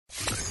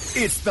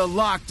It's the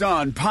Locked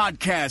On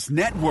Podcast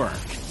Network,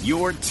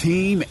 your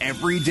team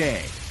every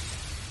day.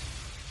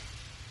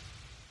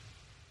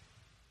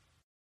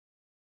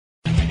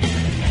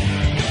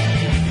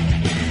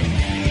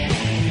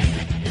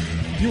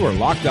 You are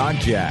Locked On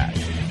Jazz,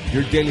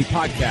 your daily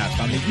podcast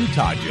on the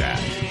Utah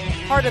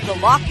Jazz. Part of the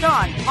Locked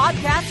On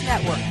Podcast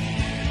Network,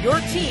 your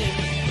team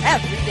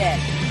every day.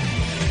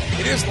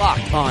 It is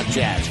Locked On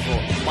Jazz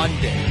for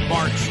Monday,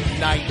 March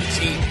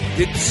 19th.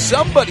 Did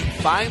somebody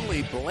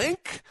finally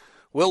blink?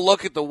 We'll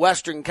look at the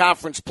Western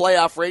Conference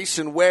playoff race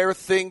and where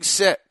things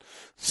sit.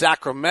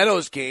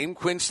 Sacramento's game,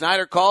 Quinn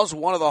Snyder calls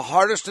one of the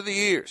hardest of the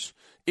years.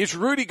 Is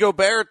Rudy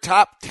Gobert a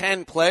top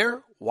 10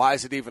 player? Why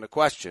is it even a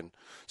question?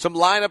 Some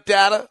lineup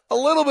data, a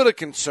little bit of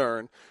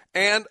concern,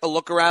 and a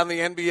look around the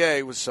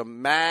NBA with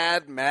some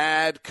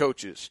mad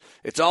coaches.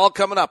 It's all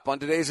coming up on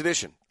today's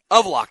edition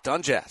of Locked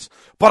On Jazz.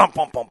 Pow.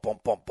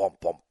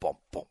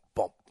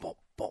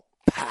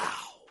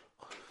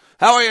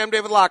 How are you? I'm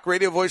David Locke,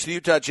 radio voice of the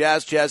Utah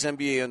Jazz, Jazz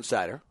NBA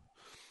insider.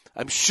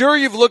 I'm sure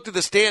you've looked at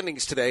the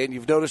standings today and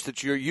you've noticed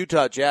that your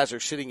Utah Jazz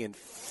are sitting in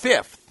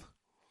 5th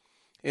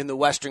in the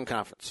Western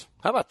Conference.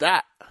 How about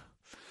that?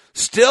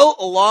 Still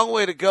a long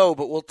way to go,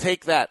 but we'll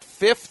take that.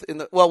 5th in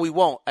the – well, we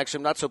won't. Actually,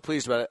 I'm not so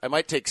pleased about it. I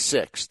might take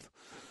 6th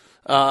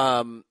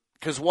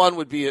because one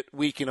would be a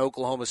week in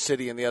Oklahoma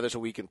City and the other's a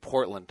week in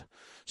Portland.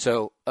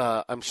 So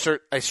I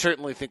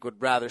certainly think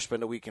would rather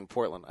spend a week in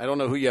Portland. I don't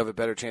know who you have a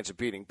better chance of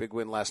beating. Big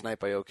win last night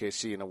by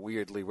OKC in a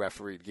weirdly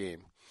refereed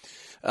game.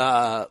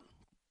 And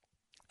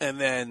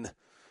then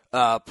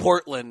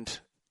Portland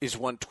is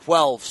won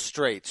 12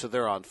 straight, so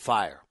they're on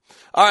fire.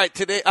 All right,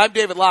 today I'm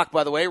David Locke,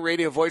 by the way,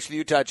 radio voice of the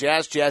Utah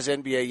Jazz, Jazz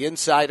NBA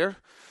insider.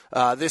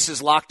 This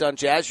is Locked On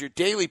Jazz, your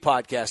daily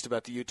podcast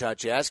about the Utah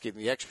Jazz,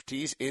 giving the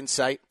expertise,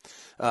 insight,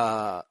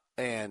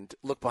 and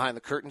look behind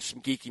the curtain,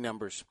 some geeky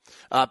numbers.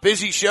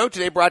 Busy show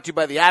today brought to you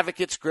by the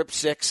Advocates, Grip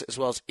 6, as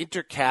well as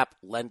Intercap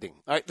Lending.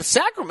 All right, the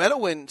Sacramento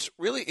win's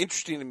really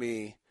interesting to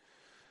me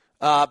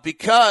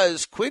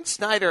because Quinn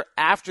Snyder,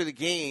 after the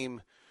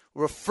game,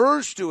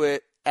 refers to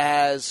it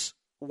as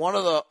one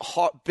of the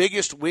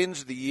biggest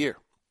wins of the year.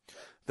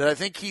 That I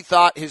think he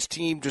thought his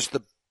team just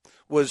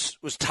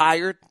was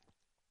tired.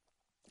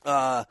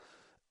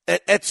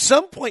 At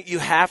some point, you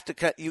have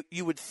to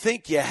you would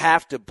think you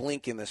have to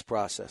blink in this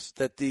process.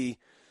 That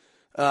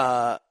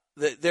that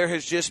there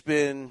has just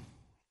been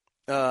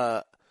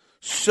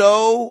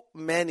so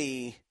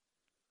many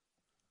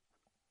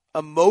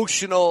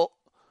emotional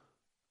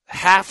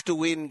have to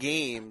win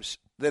games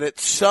that at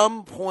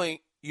some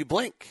point you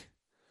blink.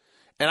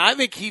 And I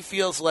think he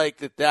feels like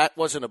that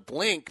wasn't a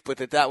blink, but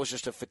that was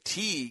just a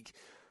fatigue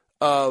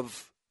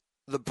of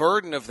the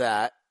burden of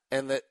that,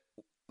 and that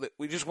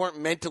we just weren't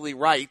mentally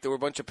right. There were a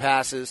bunch of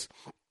passes.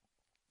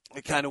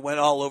 It kind of went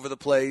all over the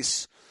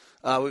place.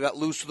 We got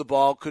loose with the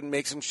ball, couldn't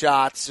make some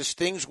shots. Just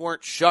things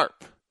weren't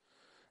sharp.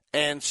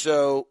 And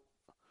so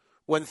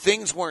when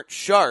things weren't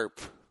sharp,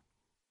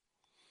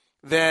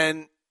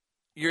 then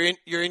you're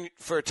in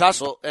for a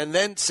tussle, and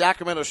then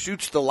Sacramento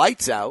shoots the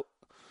lights out,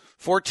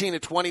 14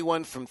 of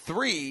 21 from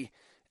 3,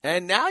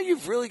 and now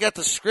you've really got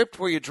the script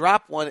where you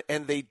drop one,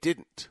 and they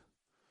didn't.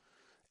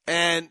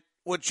 And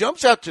what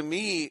jumps out to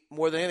me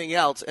more than anything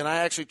else, and I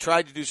actually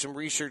tried to do some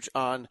research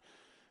on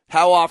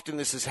how often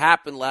this has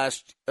happened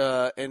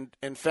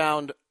and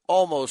found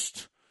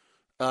almost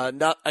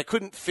not. I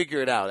couldn't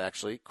figure it out,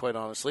 actually, quite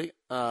honestly.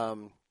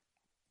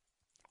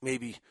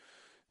 Maybe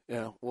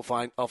I'll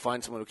find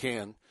someone who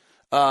can.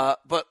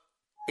 But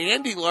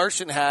Andy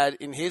Larson had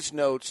in his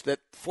notes that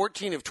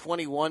 14 of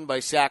 21 by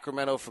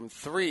Sacramento from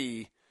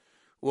 3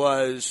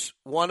 was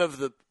one of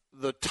the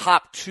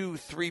top 2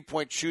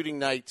 3-point shooting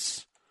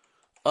nights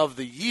of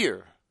the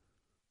year.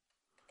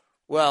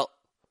 Well,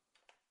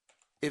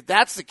 if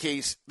that's the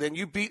case, then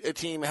you beat a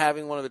team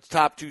having one of its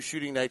top 2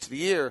 shooting nights of the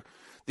year.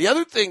 The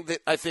other thing that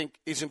I think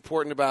is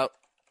important about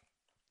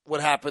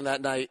what happened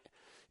that night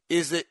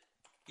is that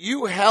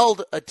you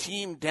held a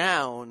team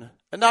down,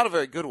 and not a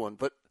very good one,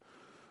 but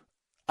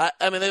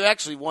I mean they've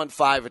actually won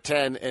 5 of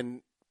 10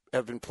 and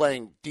have been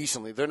playing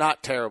decently. They're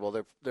not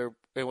terrible. They're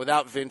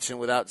without Vincent,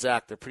 without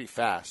Zach, they're pretty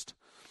fast.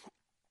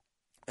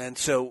 And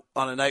so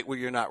on a night where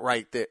you're not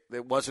right, that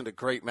wasn't a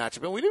great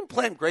matchup. And we didn't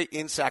play them great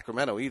in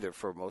Sacramento either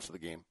for most of the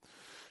game.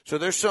 So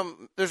there's a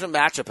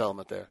matchup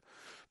element there.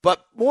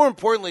 But more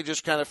importantly,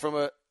 just kind of from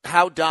a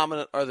how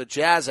dominant are the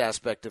Jazz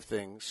aspect of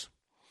things,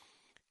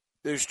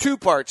 there's 2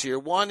 parts here.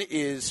 One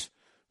is,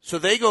 so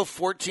they go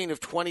 14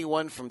 of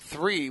 21 from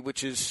 3,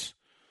 which is,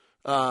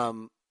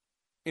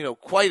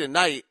 quite a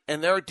night.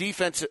 And our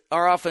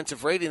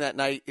offensive rating that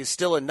night is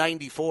still a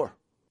 94.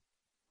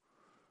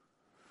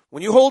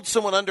 When you hold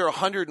someone under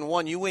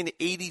 101, you win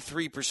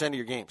 83% of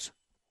your games.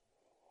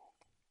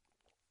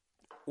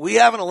 We've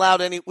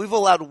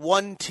allowed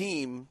one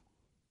team,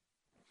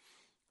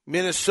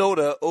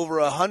 Minnesota,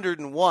 over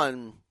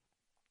 101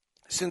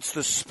 since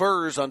the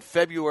Spurs on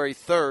February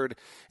 3rd,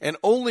 and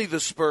only the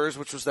Spurs,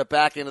 which was the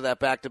back end of that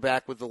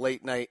back-to-back with the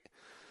late night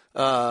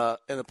and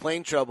the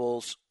plane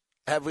troubles,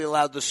 have we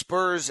allowed the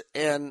Spurs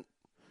and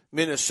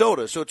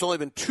Minnesota. So it's only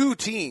been 2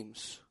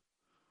 teams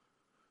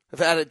have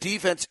had a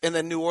defense, and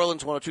then New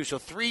Orleans 102. So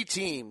 3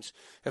 teams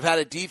have had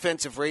a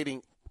defensive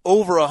rating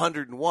over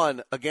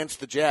 101 against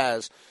the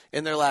Jazz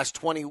in their last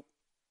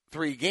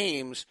 23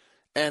 games.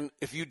 And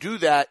if you do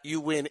that,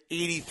 you win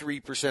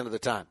 83% of the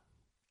time.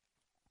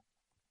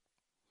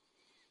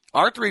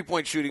 Our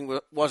three-point shooting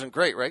wasn't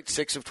great, right?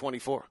 6 of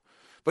 24.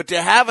 But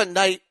to have a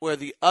night where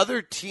the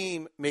other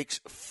team makes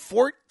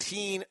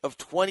 14 of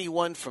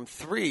 21 from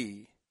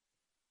 3,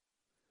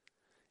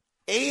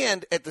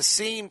 and at the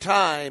same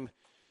time,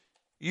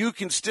 you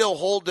can still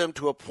hold them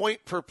to a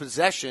point per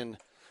possession,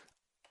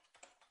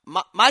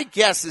 my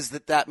guess is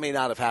that may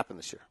not have happened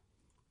this year.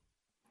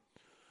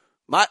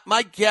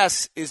 My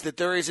guess is that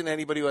there isn't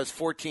anybody who has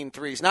 14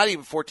 threes, not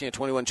even 14 of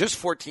 21, just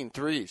 14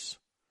 threes,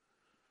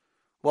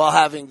 while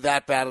having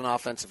that bad an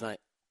offensive night.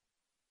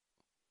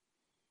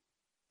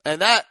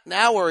 And that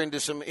now we're into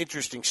some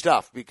interesting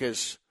stuff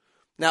because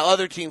now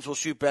other teams will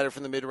shoot better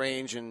from the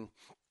mid-range and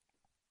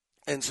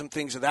some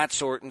things of that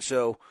sort, and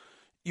so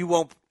you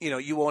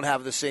won't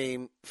have the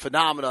same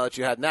phenomena that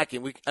you had in that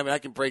game. I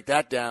can break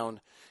that down,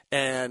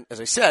 and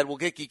as I said, we'll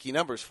get geeky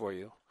numbers for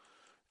you.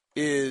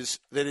 Is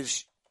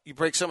you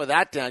break some of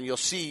that down, you'll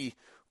see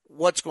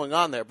what's going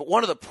on there. But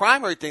one of the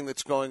primary things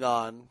that's going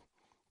on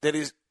that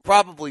is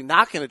probably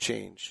not going to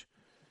change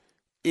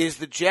is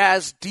the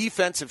Jazz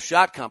defensive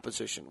shot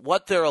composition.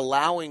 What they're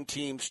allowing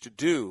teams to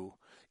do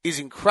is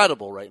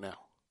incredible right now.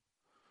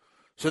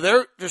 So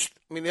they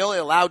only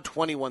allowed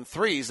 21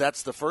 threes.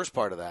 That's the first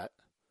part of that.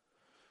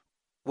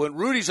 When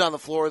Rudy's on the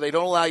floor, they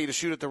don't allow you to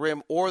shoot at the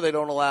rim or they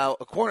don't allow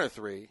a corner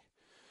three.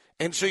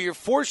 And so you're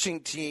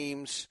forcing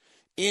teams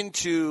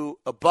into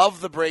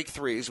above the break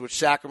threes, which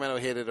Sacramento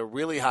hit at a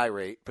really high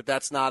rate, but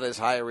that's not as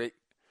high a rate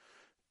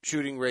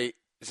shooting rate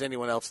as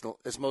anyone else,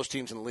 as most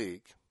teams in the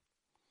league.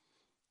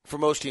 For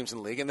most teams in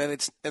the league, and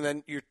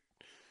then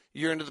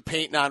you're into the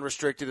paint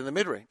non-restricted in the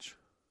mid-range,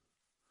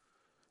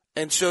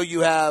 and so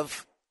you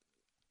have,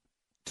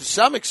 to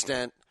some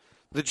extent,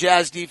 the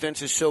Jazz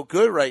defense is so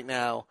good right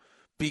now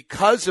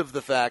because of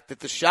the fact that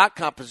the shot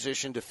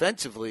composition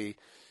defensively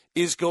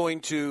is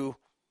going to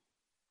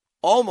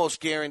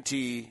almost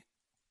guarantee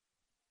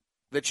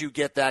that you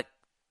get that,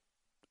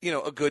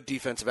 a good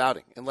defensive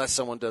outing, unless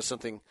someone does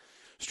something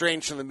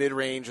strange from the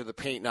mid-range or the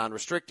paint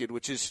non-restricted,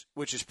 which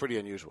is pretty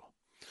unusual.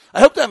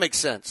 I hope that makes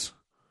sense.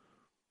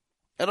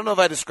 I don't know if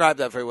I described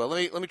that very well.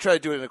 Let me try to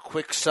do it in a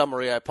quick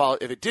summary.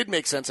 If it did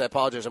make sense, I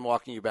apologize. I'm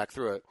walking you back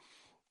through it.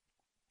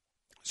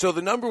 So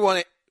the number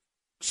 1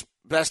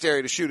 best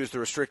area to shoot is the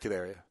restricted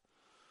area.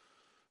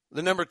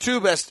 The number 2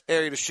 best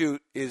area to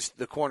shoot is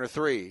the corner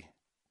 3.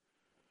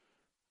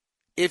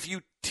 If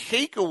you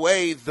take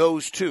away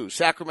those 2,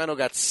 Sacramento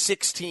got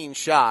 16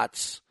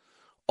 shots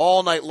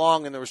all night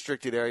long in the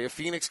restricted area.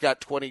 Phoenix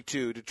got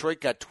 22.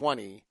 Detroit got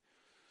 20.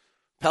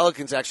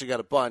 Pelicans actually got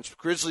a bunch.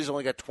 Grizzlies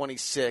only got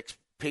 26.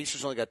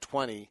 Pacers only got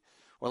 20.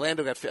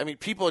 Orlando got –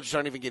 people just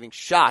aren't even getting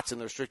shots in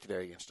the restricted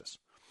area against us.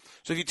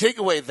 So if you take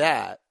away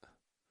that,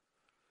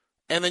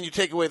 and then you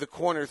take away the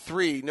corner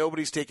 3,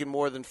 nobody's taken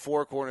more than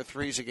 4 corner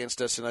 3s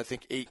against us in, I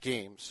think, 8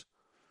 games.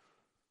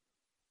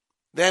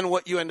 Then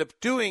what you end up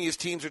doing is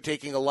teams are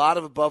taking a lot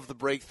of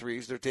above-the-break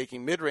 3s. They're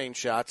taking mid-range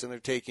shots, and they're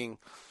taking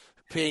 –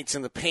 paints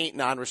in the paint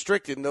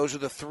non-restricted, and those are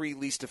the 3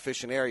 least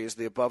efficient areas.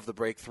 The above the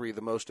break 3,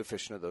 the most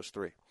efficient of those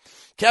 3.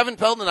 Kevin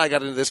Pelton and I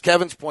got into this.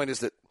 Kevin's point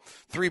is that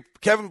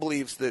Kevin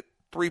believes that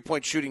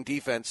 3-point shooting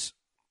defense,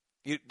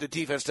 the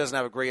defense doesn't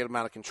have a great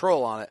amount of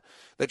control on it,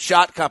 that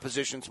shot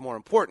composition is more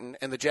important,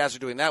 and the Jazz are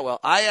doing that well.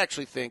 I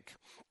actually think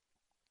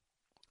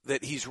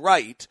that he's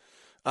right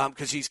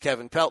because he's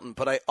Kevin Pelton,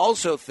 but I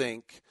also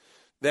think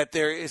that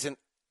there is an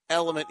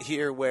element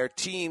here where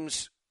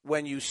teams,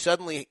 when you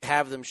suddenly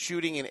have them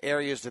shooting in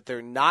areas that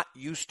they're not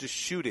used to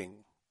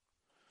shooting,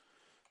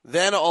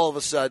 then all of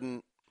a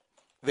sudden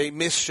they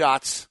miss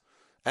shots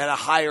at a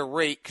higher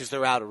rate because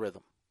they're out of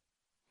rhythm.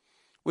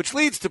 Which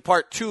leads to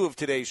part 2 of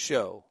today's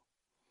show.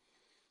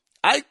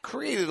 I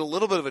created a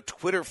little bit of a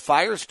Twitter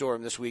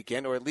firestorm this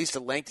weekend, or at least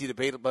a lengthy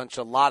debate amongst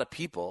a lot of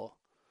people,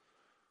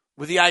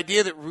 with the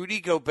idea that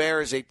Rudy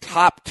Gobert is a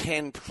top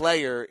 10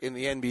 player in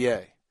the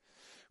NBA.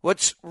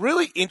 What's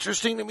really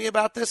interesting to me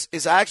about this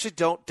is I actually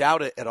don't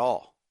doubt it at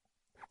all.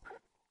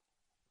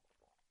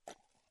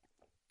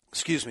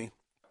 Excuse me.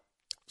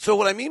 So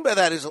what I mean by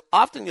that is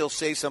often you'll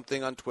say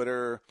something on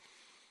Twitter,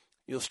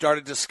 you'll start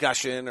a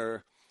discussion,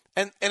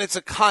 and it's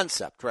a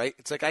concept, right?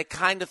 It's like I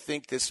kind of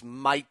think this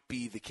might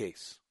be the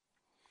case.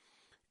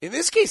 In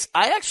this case,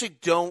 I actually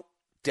don't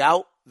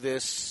doubt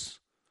this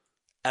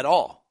at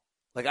all.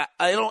 Like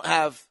I don't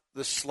have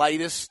the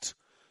slightest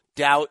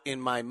doubt in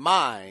my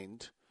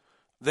mind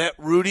that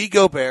Rudy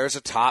Gobert is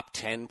a top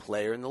 10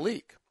 player in the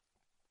league.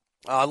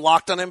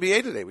 Locked on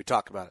NBA today, we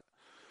talk about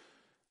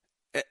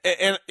it.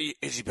 And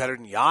is he better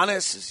than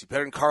Giannis? Is he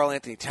better than Karl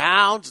Anthony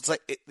Towns? It's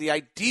like the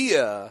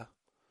idea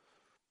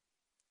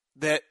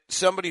that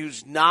somebody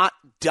who's not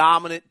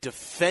dominant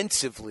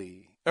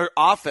defensively or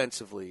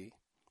offensively,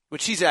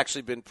 which he's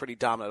actually been pretty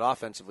dominant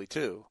offensively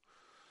too,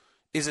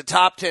 is a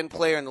top 10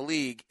 player in the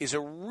league is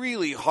a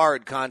really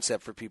hard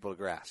concept for people to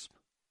grasp.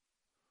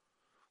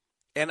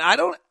 And I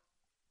don't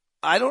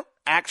I don't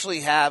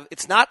actually have,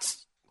 it's not,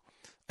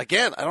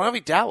 again, I don't have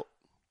any doubt.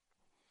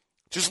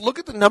 Just look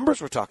at the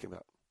numbers we're talking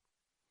about.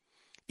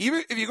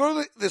 Even if you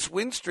go to this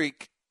win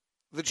streak,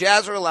 the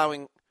Jazz are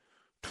allowing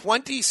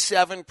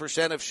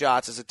 27% of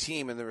shots as a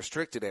team in the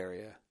restricted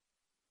area.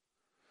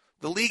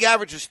 The league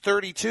average is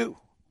 32.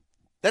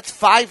 That's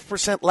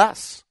 5%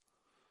 less.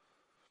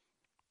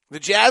 The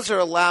Jazz are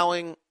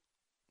allowing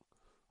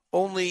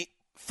only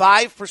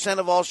 5%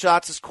 of all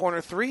shots as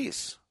corner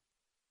threes.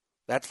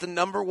 That's the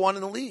number one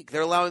in the league.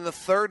 They're allowing the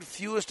third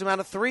fewest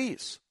amount of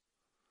threes.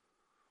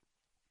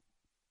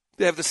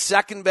 They have the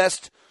second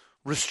best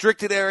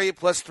restricted area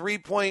plus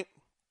 3-point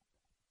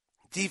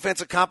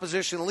defensive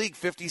composition in the league,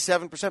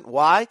 57%.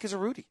 Why? Because of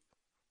Rudy.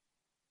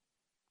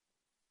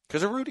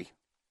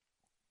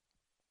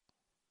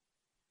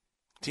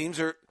 Teams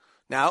are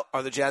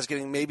the Jazz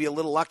getting maybe a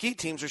little lucky?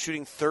 Teams are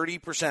shooting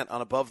 30%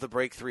 on above the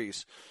break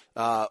threes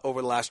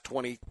over the last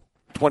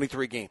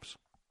 23 games.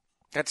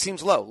 That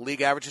seems low.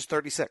 League average is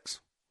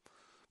 36.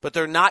 But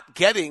they're not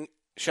getting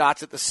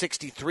shots at the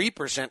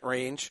 63%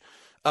 range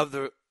of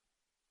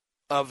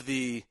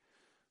the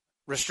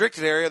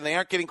restricted area, and they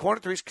aren't getting corner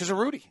threes because of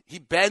Rudy. He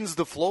bends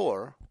the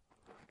floor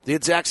the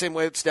exact same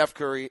way that Steph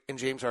Curry and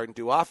James Harden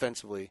do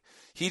offensively.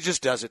 He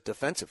just does it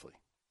defensively.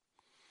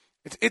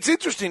 It's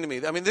interesting to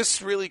me. I mean,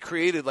 this really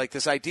created like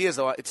this idea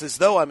it's as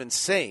though I'm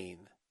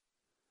insane.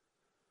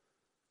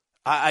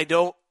 I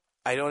don't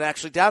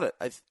actually doubt it.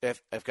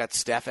 I've got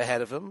Steph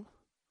ahead of him.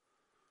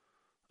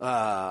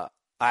 I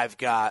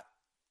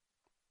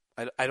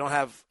don't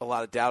have a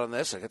lot of doubt on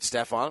this. I got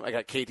Steph on him. I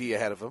got KD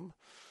ahead of him.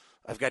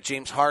 I've got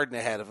James Harden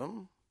ahead of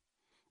him.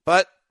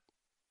 But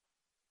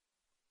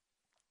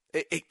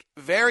it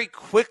very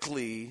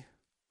quickly,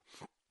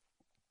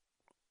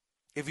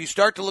 if you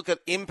start to look at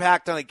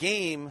impact on a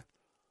game,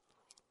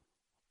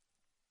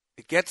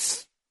 it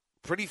gets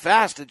pretty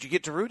fast that you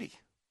get to Rudy.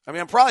 I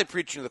mean, I'm probably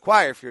preaching to the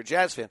choir if you're a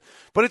Jazz fan.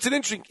 But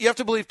it's you have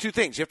to believe two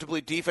things. You have to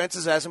believe defense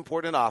is as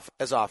important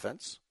as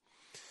offense.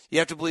 You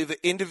have to believe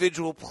that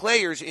individual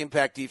players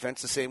impact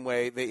defense the same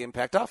way they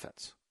impact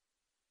offense.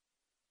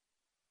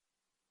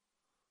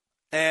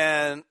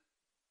 And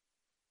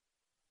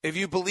if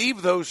you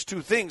believe those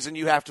two things, then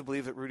you have to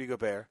believe that Rudy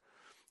Gobert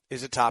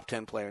is a top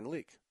 10 player in the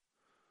league.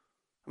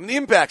 I mean, the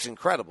impact's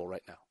incredible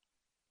right now.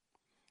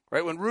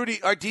 Right? When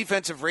our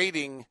defensive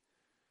rating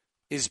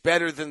is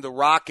better than the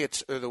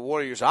Rockets or the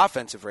Warriors'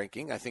 offensive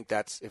ranking, I think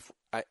I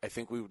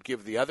think we would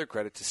give the other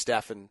credit to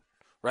Steph and,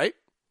 right?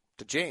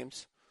 To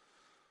James.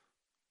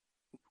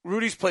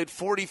 Rudy's played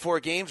 44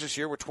 games this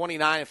year. We're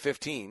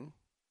 29-15.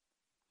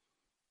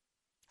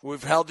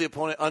 We've held the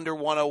opponent under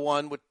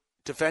 101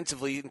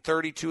 defensively in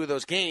 32 of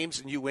those games,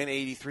 and you win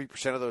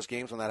 83% of those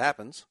games when that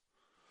happens.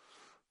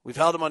 We've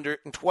held them under,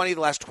 in 20 of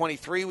the last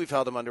 23, we've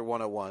held them under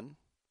 101.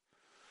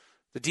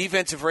 The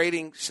defensive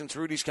rating since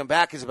Rudy's come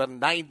back is about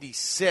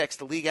 96.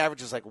 The league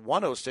average is like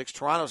 106.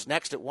 Toronto's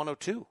next at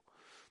 102.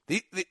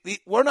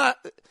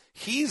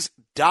 He's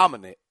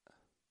dominant,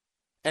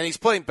 and he's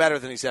playing better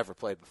than he's ever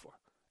played before.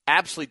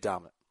 Absolutely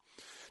dominant.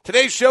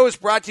 Today's show is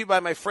brought to you by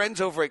my friends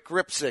over at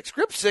Grip 6.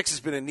 Grip 6 has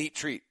been a neat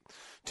treat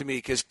to me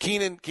because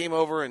Keenan came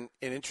over and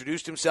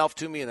introduced himself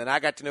to me, and then I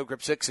got to know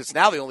Grip 6. It's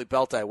now the only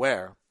belt I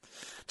wear.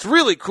 It's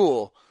really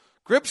cool.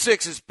 Grip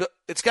 6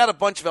 it's got a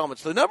bunch of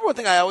elements. The number one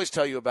thing I always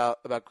tell you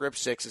about Grip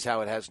 6 is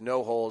how it has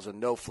no holes and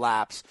no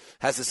flaps,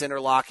 has this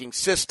interlocking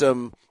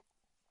system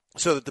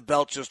so that the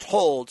belt just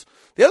holds.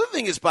 The other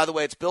thing is, by the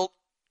way, it's built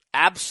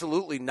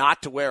absolutely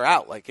not to wear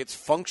out. Like, it's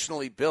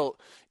functionally built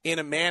in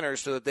a manner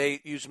so that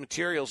they use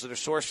materials that are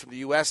sourced from the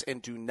U.S.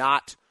 and do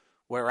not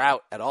wear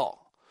out at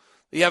all.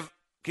 You have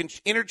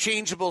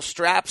interchangeable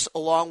straps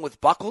along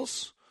with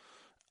buckles.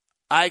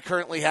 I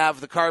currently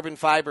have the carbon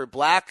fiber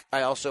black.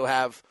 I also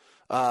have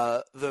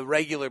the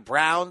regular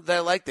brown that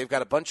I like. They've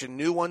got a bunch of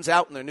new ones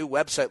out, and their new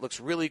website looks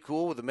really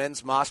cool with the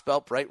men's Moss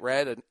belt, bright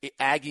red, an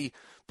Aggie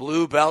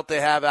blue belt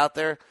they have out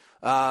there.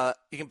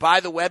 You can buy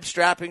the web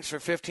strappings for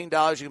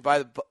 $15. You can buy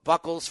the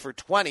buckles for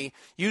 $20.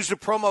 Use the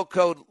promo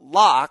code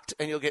LOCKED,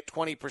 and you'll get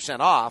 20%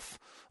 off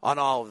on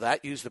all of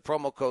that. Use the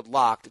promo code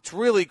LOCKED. It's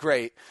really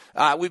great.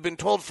 We've been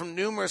told from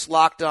numerous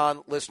Locked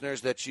On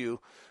listeners that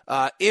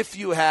if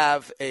you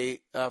have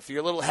for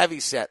your little heavy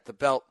set, the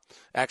belt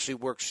actually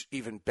works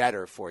even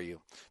better for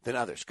you than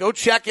others. Go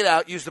check it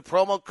out. Use the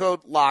promo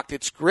code LOCKED.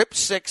 It's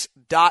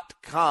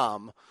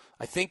grip6.com.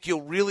 I think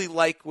you'll really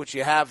like what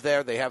you have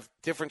there. They have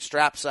different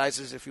strap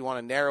sizes. If you want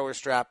a narrower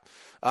strap,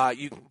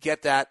 you can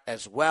get that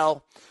as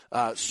well.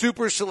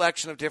 Super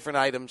selection of different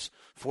items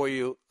for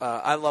you.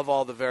 I love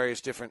all the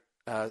various different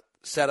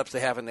setups they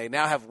have, and they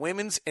now have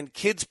women's and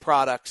kids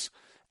products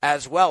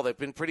as well. They've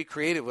been pretty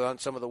creative on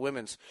some of the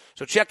women's.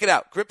 So check it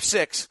out,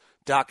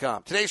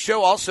 grip6.com. Today's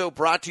show also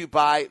brought to you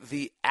by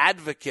The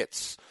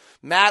Advocates.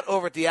 Matt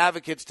over at The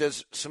Advocates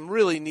does some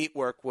really neat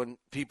work when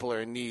people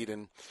are in need.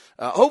 And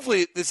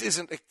hopefully this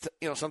isn't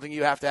something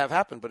you have to have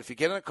happen. But if you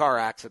get in a car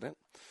accident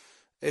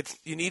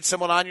You need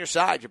someone on your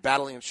side. You're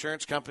battling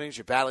insurance companies.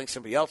 You're battling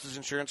somebody else's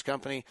insurance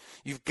company.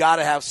 You've got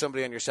to have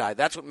somebody on your side.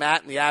 That's what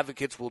Matt and the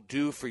Advocates will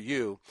do for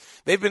you.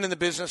 They've been in the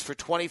business for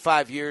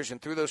 25 years,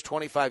 and through those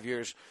 25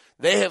 years,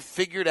 they have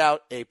figured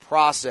out a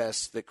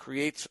process that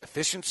creates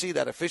efficiency.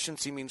 That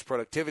efficiency means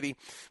productivity,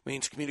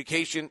 means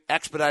communication,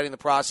 expediting the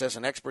process,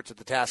 and experts at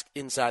the task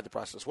inside the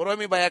process. What do I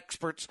mean by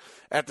experts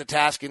at the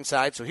task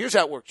inside? So here's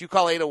how it works. You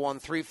call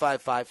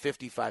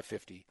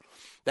 801-355-5550.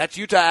 That's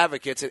Utah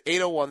Advocates at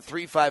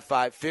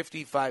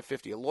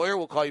 801-355-5550. A lawyer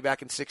will call you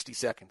back in 60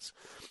 seconds.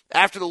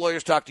 After the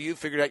lawyers talk to you,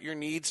 figured out your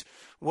needs,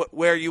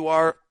 where you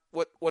are,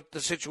 what the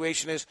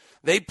situation is,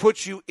 they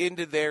put you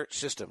into their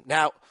system.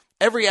 Now,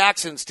 every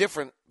accident's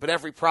different, but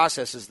every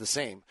process is the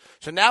same.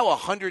 So now a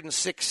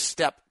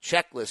 106-step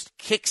checklist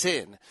kicks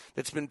in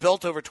that's been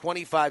built over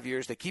 25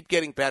 years. They keep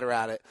getting better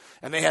at it,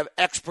 and they have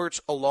experts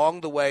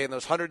along the way in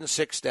those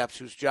 106 steps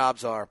whose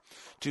jobs are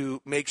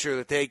to make sure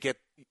that they get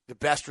the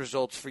best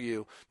results for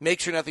you, make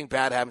sure nothing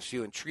bad happens to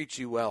you, and treat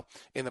you well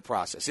in the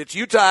process. It's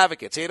Utah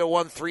Advocates,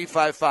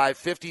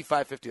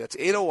 801-355-5550. That's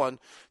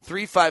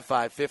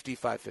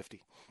 801-355-5550.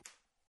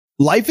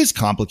 Life is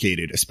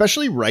complicated,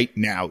 especially right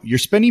now. You're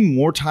spending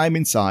more time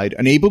inside,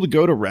 unable to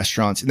go to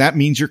restaurants, and that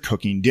means you're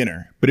cooking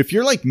dinner. But if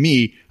you're like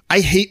me,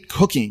 I hate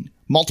cooking.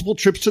 Multiple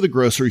trips to the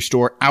grocery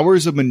store,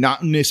 hours of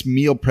monotonous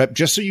meal prep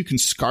just so you can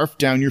scarf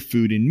down your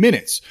food in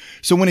minutes.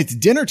 So when it's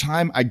dinner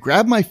time, I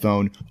grab my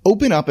phone,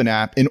 open up an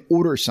app, and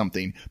order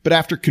something. But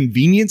after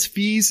convenience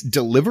fees,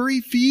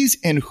 delivery fees,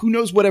 and who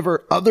knows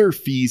whatever other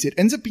fees, it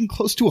ends up being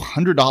close to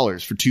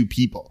 $100 for two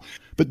people.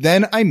 But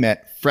then I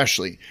met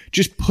Freshly.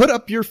 Just put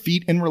up your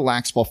feet and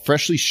relax while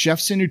Freshly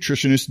chefs and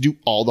nutritionists do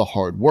all the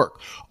hard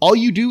work. All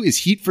you do is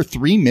heat for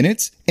 3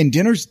 minutes and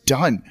dinner's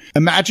done.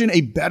 Imagine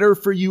a better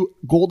for you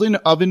golden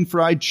oven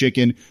fried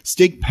chicken,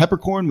 steak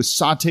peppercorn with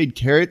sauteed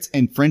carrots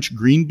and French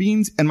green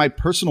beans, and my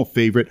personal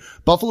favorite,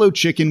 buffalo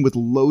chicken with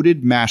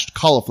loaded mashed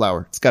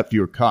cauliflower. It's got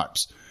fewer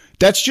carbs.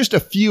 That's just a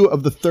few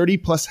of the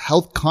 30-plus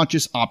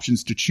health-conscious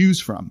options to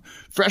choose from.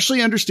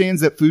 Freshly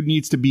understands that food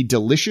needs to be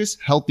delicious,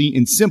 healthy,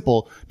 and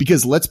simple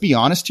because let's be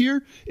honest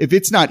here, if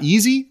it's not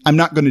easy, I'm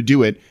not going to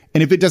do it.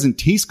 And if it doesn't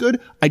taste good,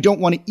 I don't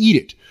want to eat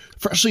it.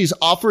 Freshly is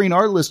offering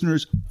our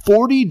listeners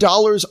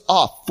 $40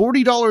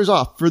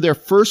 off for their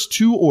first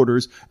two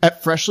orders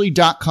at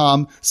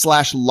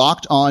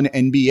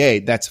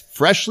freshly.com/lockedonnba. That's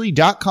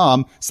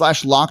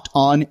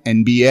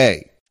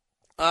freshly.com/lockedonnba.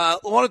 I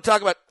want to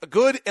talk about a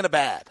good and a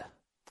bad.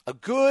 A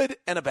good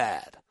and a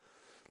bad.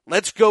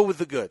 Let's go with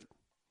the good.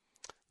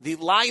 The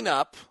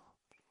lineup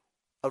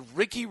of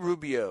Ricky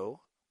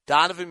Rubio,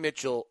 Donovan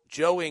Mitchell,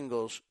 Joe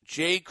Ingles,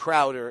 Jay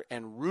Crowder,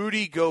 and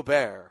Rudy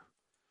Gobert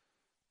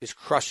is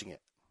crushing it.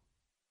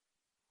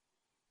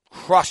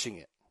 Crushing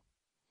it.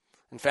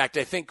 In fact,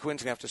 I think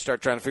Quinn's going to have to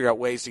start trying to figure out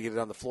ways to get it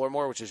on the floor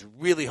more, which is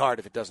really hard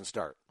if it doesn't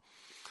start.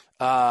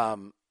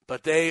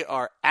 But they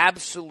are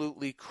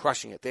absolutely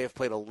crushing it. They have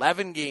played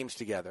 11 games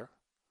together.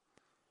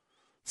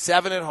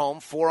 7 at home,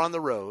 4 on the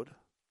road.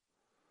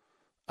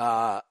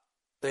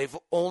 They've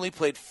only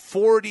played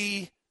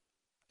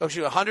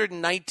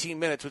 119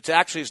 minutes, which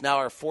actually is now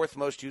our fourth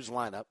most used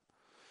lineup.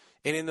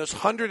 And in those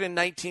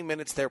 119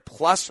 minutes, they're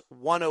plus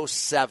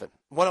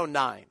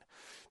 109.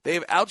 They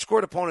have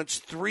outscored opponents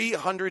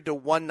 300 to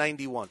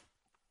 191.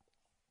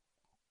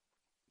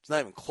 It's not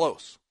even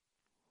close.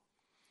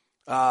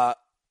 It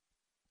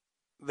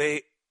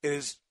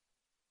is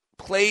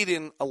played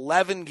in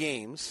 11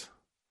 games.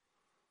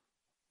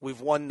 We've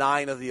won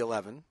 9 of the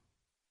 11.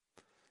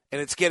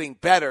 And it's getting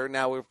better.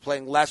 Now we're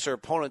playing lesser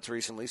opponents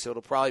recently, so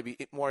it'll probably be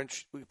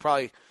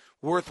probably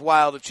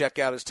worthwhile to check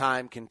out as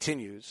time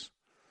continues.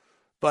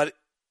 But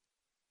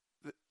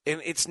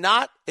it's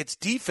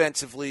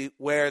defensively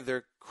where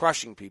they're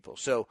crushing people.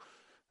 So,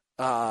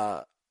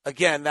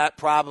 again, that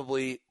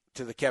probably,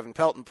 to the Kevin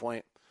Pelton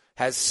point,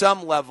 has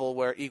some level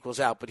where it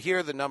equals out. But here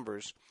are the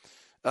numbers.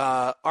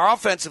 Our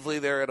offensively,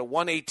 they're at a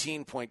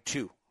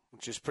 118.2.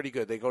 Which is pretty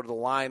good. They go to the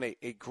line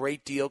a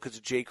great deal because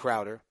of Jay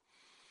Crowder.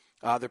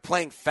 They're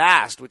playing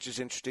fast, which is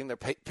interesting. Their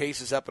pace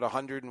is up at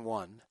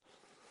 101.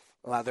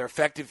 Their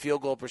effective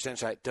field goal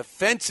percentage.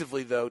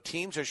 Defensively, though,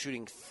 teams are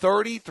shooting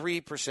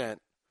 33%,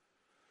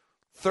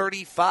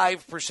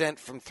 35%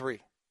 from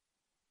three.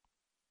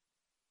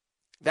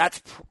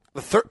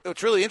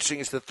 What's really interesting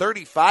is the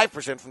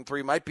 35% from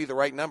three might be the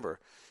right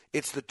number.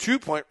 It's the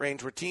 2-point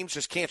range where teams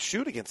just can't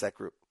shoot against that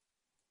group.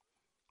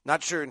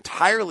 Not sure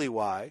entirely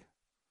why.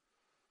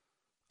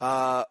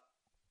 But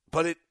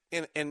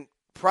and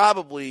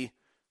probably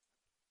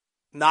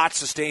not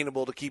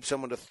sustainable to keep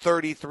someone to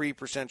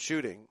 33%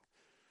 shooting.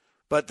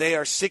 But they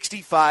are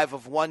 65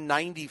 of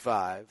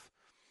 195.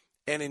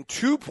 And in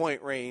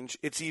 2-point range,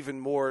 it's even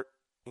more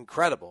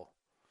incredible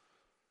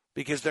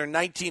because they're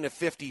 19 of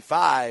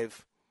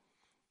 55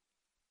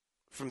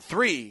 from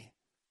three.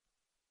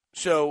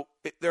 So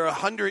they're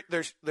 100.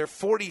 They're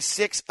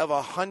 46 of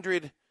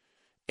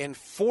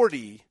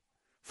 140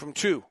 from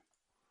two.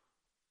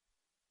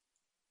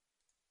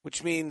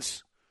 Which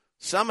means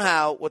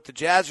somehow what the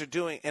Jazz are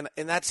doing, and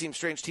that seems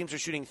strange, teams are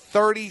shooting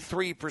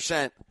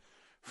 33%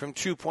 from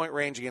 2-point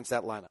range against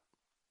that lineup.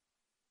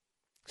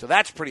 So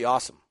that's pretty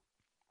awesome.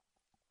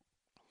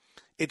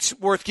 It's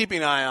worth keeping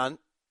an eye on.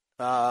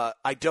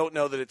 I don't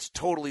know that it's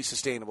totally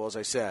sustainable, as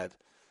I said,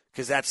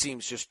 because that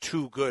seems just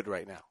too good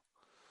right now.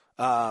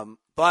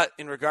 But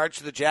in regards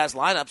to the Jazz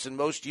lineups and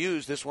most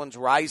used, this one's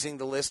rising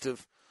the list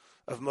of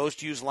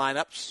most used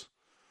lineups.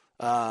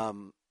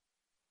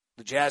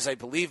 The Jazz, I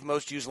believe,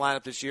 most used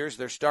lineup this year is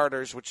their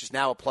starters, which is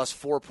now a plus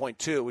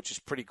 4.2, which is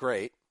pretty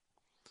great.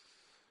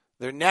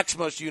 Their next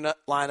most used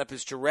lineup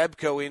is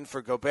Jerebko in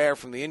for Gobert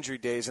from the injury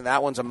days, and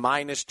that one's a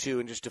 -2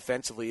 and just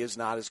defensively is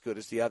not as good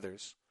as the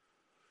others.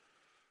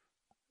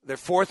 Their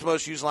fourth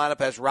most used lineup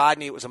has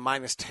Rodney. It was a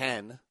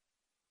 -10.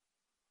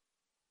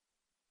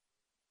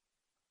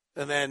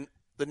 And then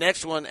the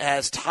next one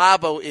has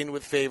Thabo in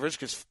with Favors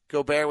because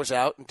Gobert was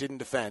out and didn't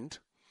defend.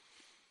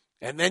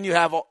 And then you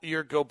have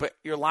your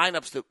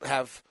lineups that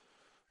have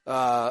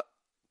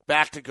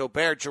back to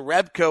Gobert.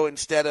 Jerebko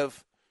instead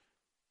of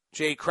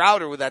Jay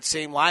Crowder with that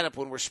same lineup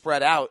when we're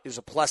spread out is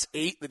a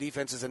 +8. The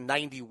defense is a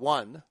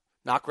 91.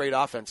 Not great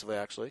offensively,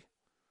 actually.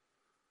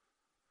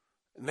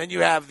 And then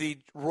you have the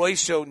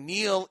Royce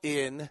O'Neal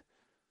in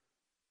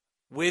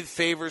with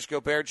Favors,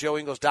 Gobert, Joe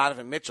Ingles,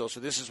 Donovan Mitchell. So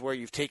this is where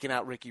you've taken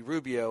out Ricky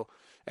Rubio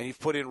and you've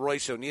put in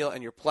Royce O'Neal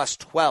and you're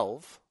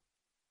 +12.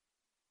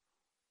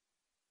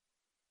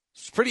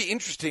 It's pretty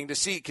interesting to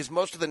see because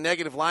most of the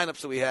negative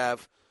lineups that we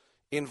have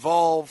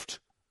involved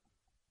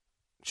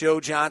Joe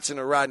Johnson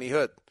or Rodney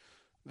Hood.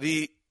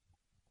 The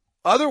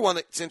other one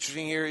that's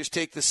interesting here is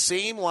take the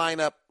same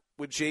lineup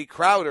with Jay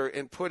Crowder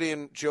and put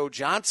in Joe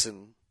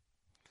Johnson,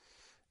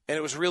 and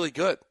it was really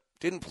good.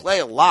 Didn't play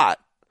a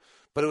lot,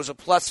 but it was a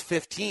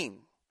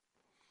 +15.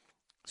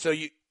 So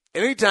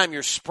anytime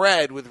you're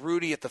spread with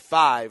Rudy at the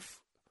 5,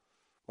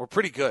 we're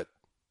pretty good.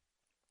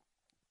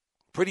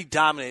 Pretty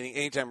dominating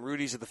anytime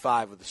Rudy's at the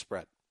 5 with the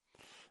spread.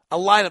 A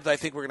lineup that I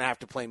think we're going to have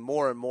to play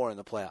more and more in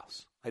the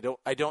playoffs. I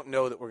don't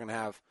know that we're going to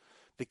have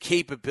the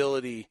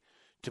capability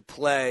to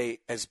play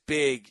as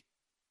big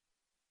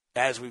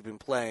as we've been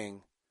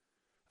playing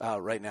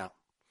right now.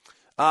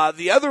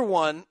 The other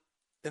one,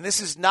 and this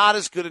is not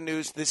as good a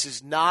news, this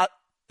is not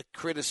a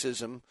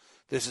criticism,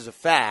 this is a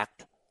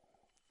fact.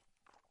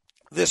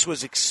 This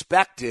was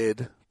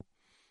expected,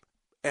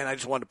 and I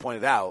just wanted to point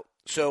it out.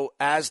 So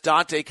as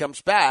Dante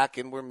comes back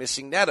and we're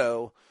missing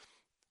Neto,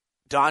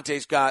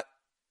 he's kind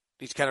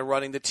of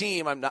running the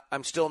team.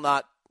 I'm still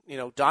not,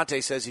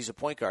 Dante says he's a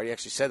point guard. He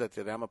actually said that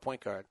today. I'm a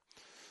point guard.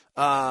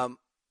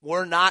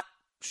 We're not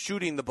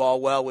shooting the ball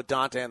well with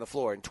Dante on the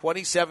floor. In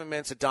 27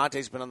 minutes that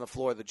Dante's been on the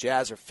floor, the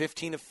Jazz are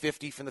 15 of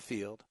 50 from the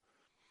field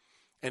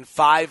and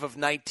 5 of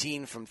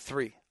 19 from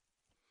 3.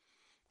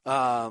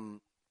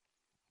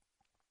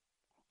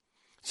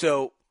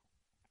 So,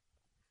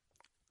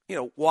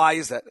 why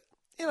is that?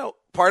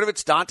 Part of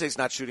it's Dante's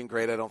not shooting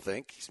great, I don't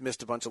think. He's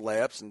missed a bunch of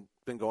layups and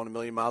been going a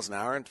million miles an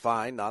hour and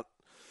fine.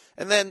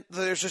 And then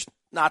there's just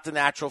not the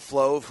natural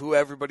flow of who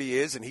everybody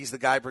is, and he's the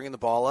guy bringing the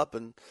ball up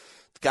and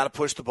got to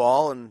push the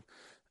ball, and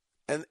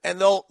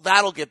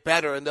that'll get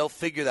better, and they'll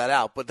figure that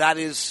out. But that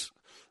is,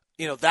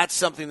 that's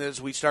something that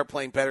as we start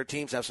playing better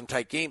teams, have some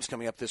tight games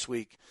coming up this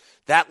week,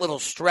 that little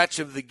stretch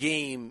of the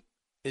game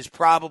is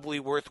probably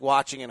worth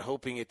watching and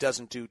hoping it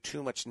doesn't do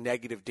too much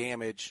negative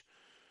damage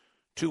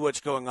to what's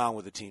going on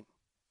with the team,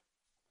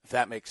 if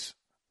that makes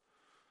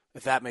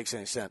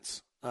any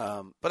sense.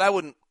 But I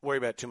wouldn't worry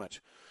about it too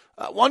much.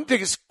 One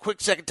take a quick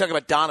second to talk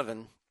about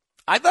Donovan.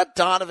 I thought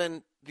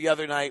Donovan the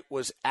other night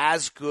was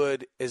as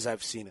good as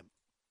I've seen him.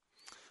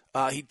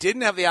 He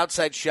didn't have the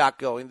outside shot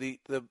going.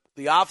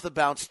 The off the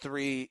bounce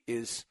 3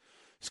 is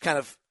kind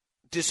of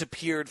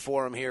disappeared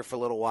for him here for a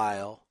little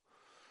while.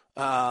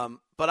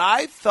 But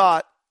I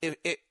thought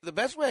the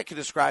best way I could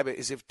describe it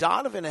is if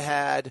Donovan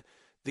had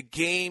the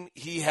game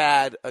he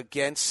had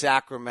against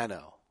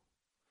Sacramento,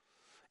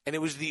 and it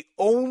was the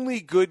only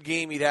good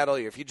game he'd had all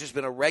year. If he'd just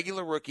been a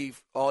regular rookie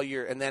all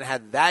year and then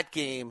had that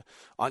game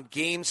on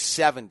game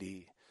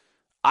 70,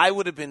 I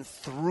would have been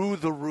through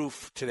the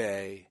roof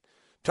today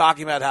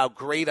talking about how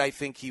great I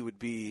think he would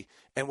be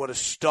and what a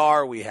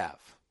star we have.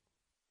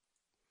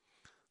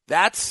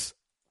 That's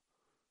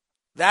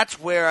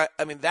where,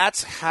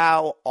 that's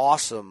how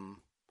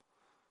awesome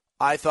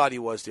I thought he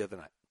was the other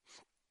night.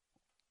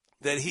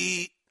 That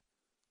he,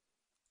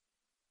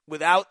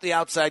 without the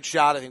outside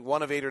shot, I think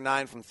 1 of 8 or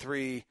 9 from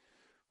 3,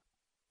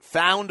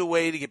 found a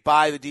way to get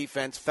by the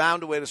defense,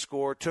 found a way to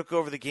score, took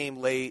over the game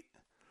late.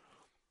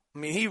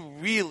 He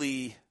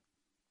really,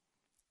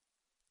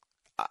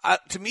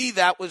 to me,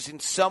 that was in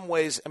some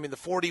ways, the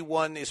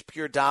 41 is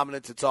pure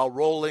dominance. It's all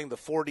rolling, the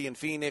 40 in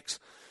Phoenix.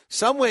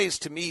 Some ways,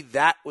 to me,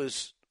 that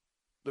was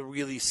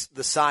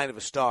the sign of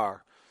a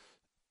star.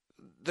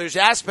 There's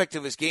aspect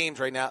of his game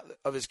right now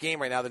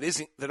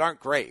that aren't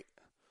great.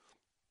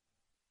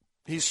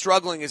 He's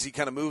struggling as he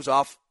kind of moves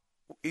off.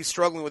 He's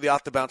struggling with the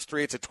off-the-bounce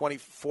 3. It's at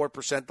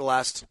 24% the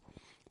last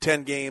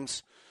 10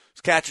 games. His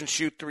catch and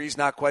shoot 3 is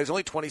not quite. He's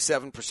only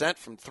 27%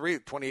 from 3,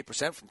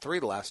 28% from 3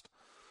 the last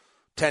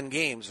 10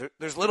 games.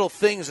 There's little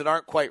things that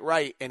aren't quite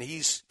right, and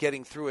he's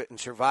getting through it and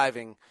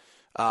surviving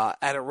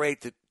at a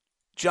rate that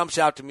jumps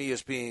out to me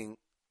as being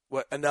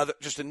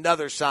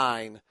another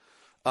sign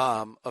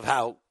of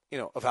how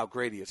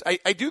great he is.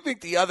 I do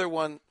think the other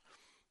one,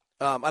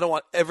 I don't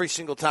want every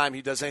single time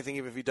he does anything,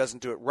 even if he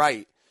doesn't do it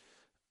right,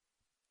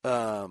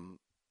 that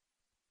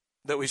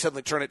we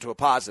suddenly turn it to a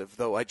positive,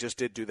 though I just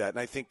did do that, and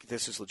I think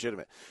this is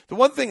legitimate. The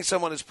one thing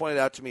someone has pointed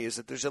out to me is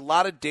that there's a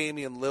lot of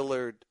Damian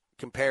Lillard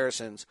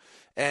comparisons,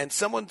 and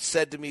someone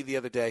said to me the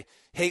other day,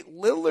 hey,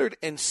 Lillard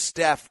and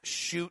Steph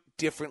shoot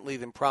differently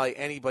than probably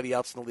anybody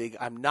else in the league.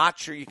 I'm not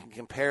sure you can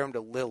compare him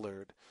to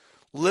Lillard.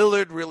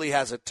 Lillard really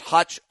has a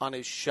touch on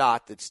his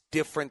shot that's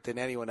different than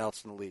anyone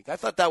else in the league. I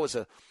thought that was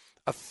a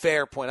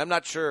fair point. I'm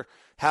not sure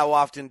how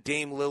often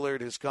Dame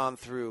Lillard has gone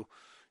through,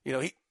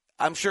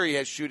 I'm sure he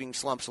has shooting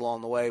slumps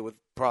along the way with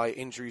probably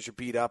injuries or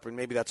beat up, and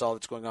maybe that's all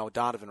that's going on with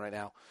Donovan right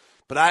now.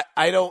 But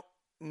I don't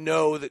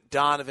know that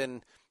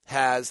Donovan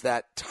has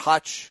that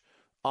touch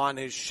on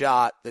his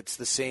shot that's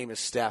the same as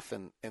Steph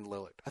and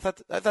Lillard. I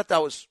thought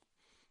that was,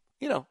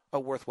 a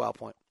worthwhile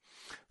point.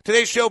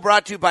 Today's show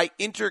brought to you by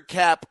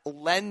Intercap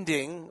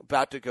Lending.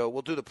 About to go.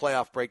 We'll do the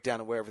playoff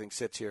breakdown of where everything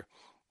sits here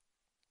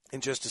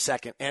in just a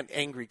second, and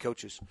angry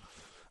coaches.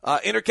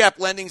 Intercap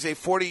Lending is a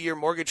 40-year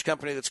mortgage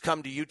company that's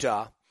come to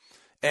Utah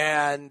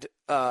and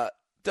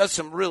does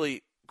some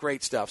really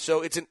great stuff.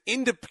 So it's an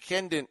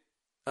independent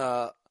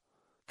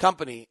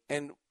company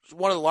and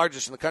one of the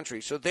largest in the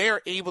country. So they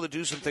are able to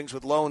do some things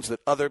with loans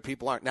that other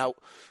people aren't. Now,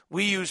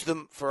 we use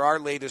them for our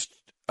latest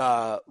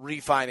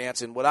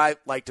refinance, and what I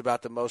liked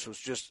about them most was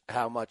just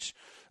how much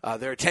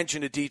their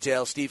attention to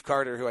detail. Steve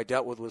Carter, who I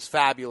dealt with, was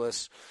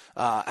fabulous.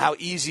 How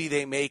easy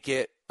they make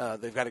it.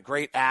 They've got a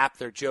great app.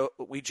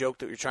 We joke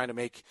that we're trying to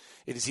make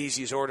it as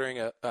easy as ordering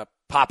a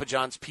Papa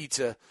John's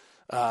pizza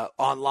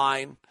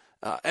online,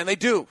 and they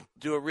do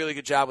a really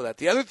good job with that.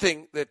 The other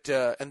thing that,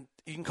 and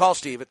you can call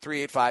Steve at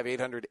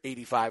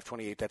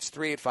 385-800-8528. That's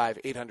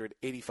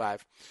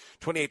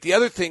 385-800-8528. The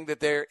other thing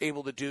that they're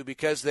able to do,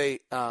 because they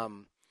are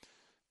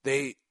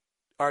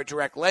a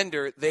direct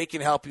lender, they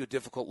can help you with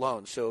difficult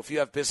loans. So if you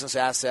have business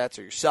assets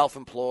or you're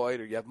self-employed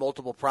or you have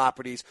multiple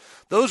properties,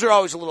 those are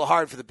always a little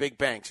hard for the big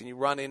banks, and you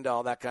run into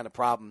all that kind of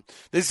problem.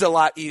 This is a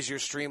lot easier,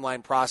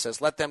 streamlined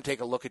process. Let them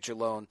take a look at your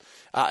loan.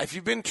 If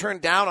you've been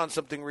turned down on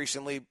something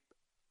recently,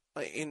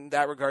 in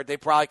that regard, they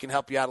probably can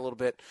help you out a little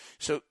bit.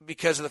 So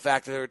because of the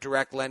fact that they're a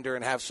direct lender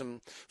and have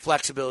some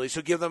flexibility.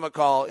 So give them a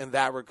call in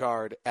that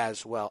regard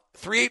as well.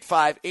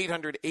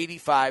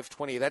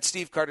 385-800-8528. That's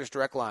Steve Carter's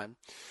direct line.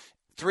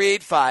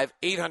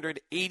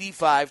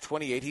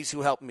 385-800-8528. He's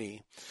who helped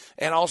me.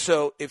 And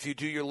also, if you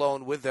do your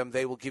loan with them,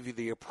 they will give you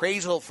the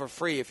appraisal for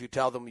free if you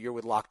tell them you're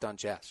with Locked On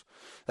Jazz.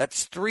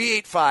 That's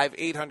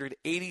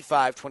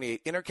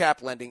 385-800-8528.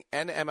 Intercap Lending,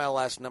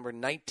 NMLS number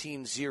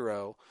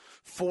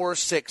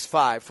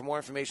 190465. For more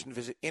information,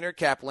 visit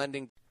Intercap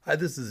Lending. Hi,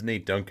 this is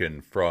Nate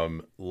Duncan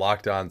from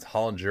Locked On's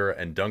Hollinger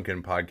and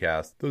Duncan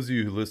podcast. Those of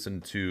you who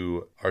listen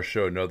to our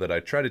show know that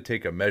I try to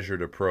take a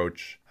measured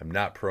approach. I'm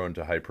not prone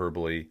to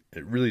hyperbole.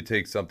 It really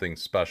takes something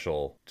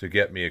special to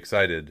get me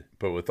excited.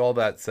 But with all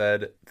that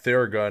said,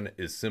 Theragun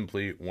is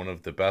simply one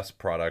of the best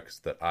products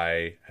that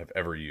I have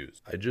ever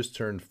used. I just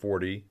turned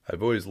 40.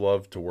 I've always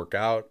loved to work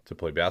out, to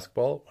play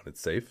basketball when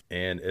it's safe.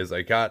 And as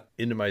I got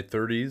into my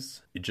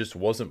 30s, it just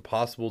wasn't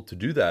possible to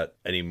do that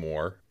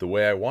anymore the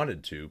way I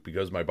wanted to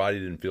because my body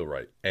didn't feel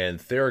right. And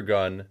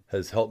Theragun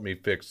has helped me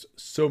fix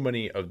so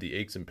many of the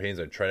aches and pains.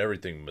 I've tried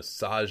everything: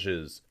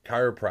 massages,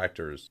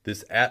 chiropractors.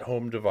 This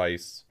at-home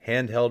device,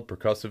 handheld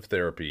percussive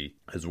therapy,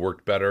 has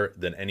worked better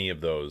than any of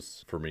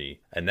those for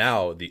me. And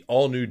now the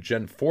all-new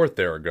Gen 4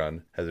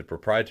 Theragun has a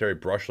proprietary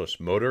brushless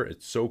motor.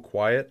 It's so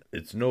quiet.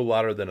 It's no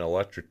louder than an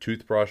electric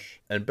toothbrush.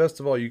 And best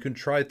of all, you can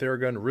try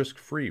Theragun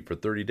risk-free for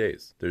 30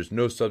 days. There's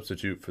no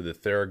substitute for the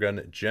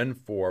Theragun Gen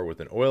 4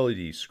 with an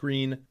OLED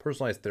screen,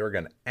 personalized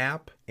Theragun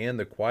app, and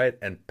the quiet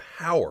and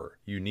power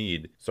you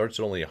need. Starts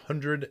at only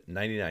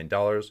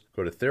 $199.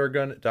 Go to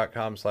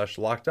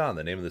Theragun.com/lockedon,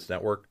 the name of this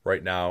network,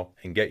 right now,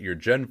 and get your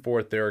Gen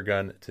 4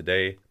 Theragun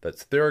today.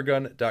 That's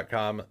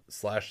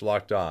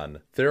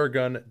Theragun.com/lockedon.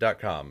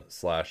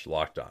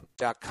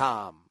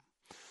 Theragun.com/lockedon.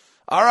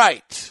 All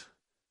right.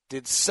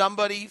 Did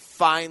somebody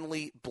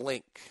finally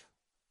blink?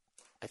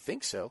 I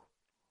think so.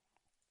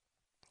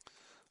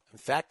 In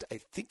fact, I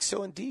think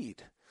so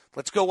indeed.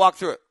 Let's go walk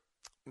through it.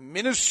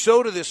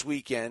 Minnesota this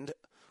weekend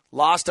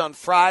lost on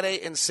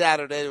Friday and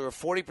Saturday. They were a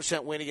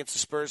 40% win against the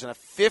Spurs and a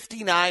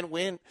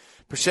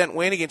 59%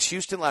 win against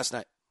Houston last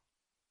night.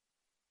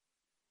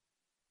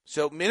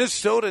 So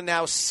Minnesota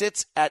now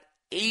sits at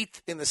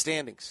 8th in the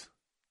standings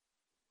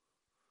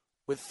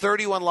with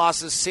 31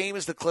 losses, same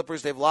as the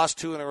Clippers. They've lost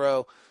 2 in a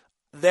row.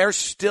 They're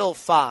still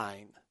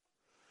fine.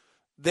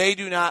 They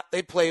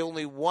play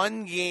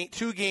only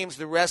 2 games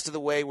the rest of the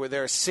way where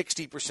they're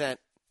 60%,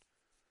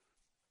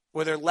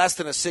 where they're less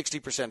than a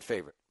 60%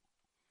 favorite.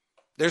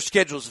 Their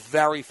schedule is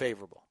very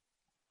favorable.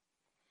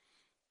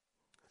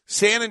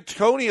 San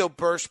Antonio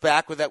burst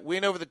back with that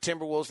win over the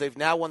Timberwolves. They've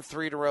now won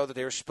 3 in a row that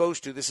they were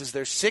supposed to. This is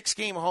their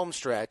 6-game home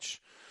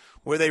stretch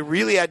where they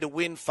really had to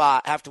win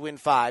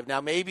 5.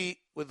 Now maybe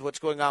with what's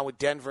going on with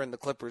Denver and the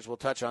Clippers. We'll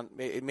touch on.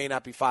 It may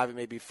not be 5, it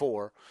may be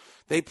 4.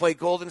 They play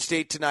Golden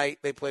State tonight.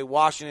 They play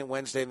Washington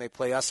Wednesday, and they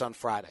play us on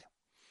Friday.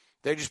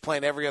 They're just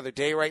playing every other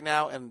day right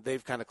now, and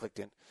they've kind of clicked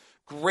in.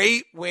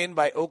 Great win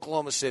by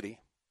Oklahoma City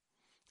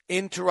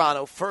in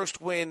Toronto.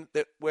 First win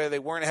where they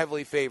weren't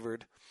heavily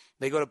favored.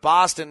 They go to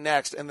Boston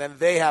next, and then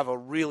they have a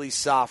really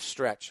soft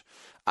stretch.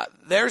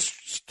 Their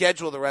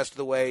schedule the rest of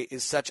the way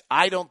is such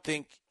I don't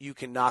think you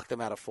can knock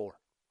them out of 4.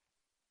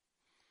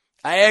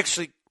 I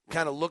actually,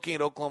 kind of looking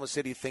at Oklahoma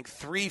City, think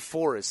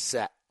 3-4 is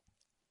set.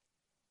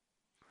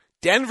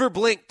 Denver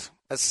blinked.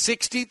 A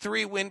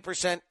 63 win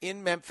percent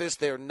in Memphis.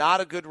 They're not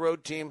a good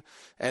road team,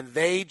 and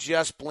they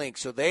just blinked.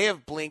 So they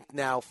have blinked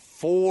now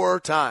 4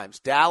 times.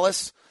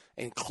 Dallas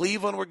and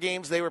Cleveland were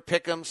games they were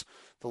pick'ems.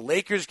 The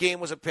Lakers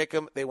game was a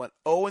pick'em. They went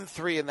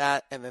 0-3 in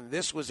that, and then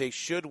this was a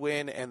should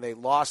win, and they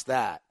lost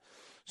that.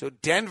 So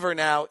Denver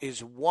now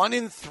is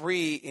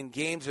 1-3 in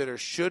games that are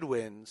should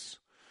wins,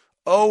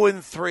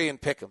 0-3 in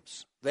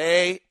pick'ems.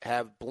 They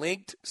have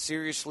blinked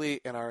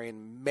seriously and are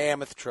in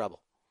mammoth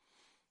trouble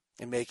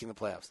in making the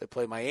playoffs. They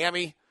play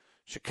Miami,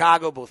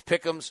 Chicago, both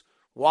pick'ems.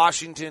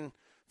 Washington,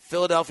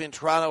 Philadelphia, and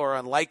Toronto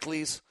are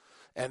unlikelies.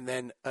 And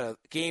then a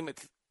game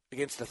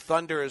against the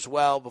Thunder as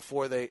well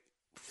before they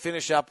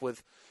finish up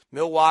with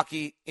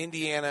Milwaukee,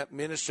 Indiana,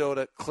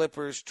 Minnesota,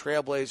 Clippers,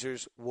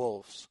 Trailblazers,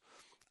 Wolves.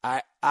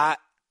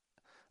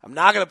 I'm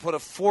not going to put a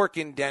fork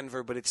in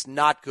Denver, but it's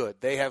not good.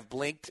 They have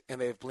blinked, and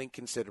they have blinked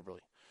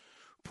considerably.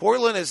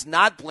 Portland has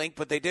not blinked,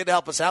 but they did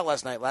help us out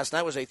last night. Last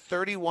night was a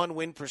 31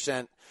 win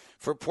percent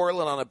for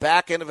Portland on a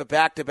back end of a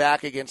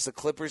back-to-back against the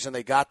Clippers, and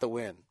they got the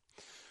win.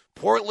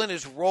 Portland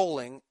is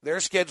rolling. Their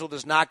schedule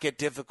does not get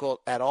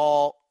difficult at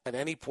all at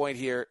any point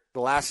here.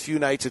 The last few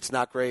nights, it's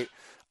not great.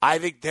 I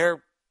think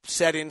they're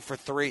set in for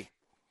 3.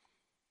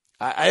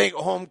 I think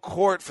home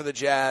court for the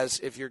Jazz,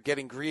 if you're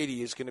getting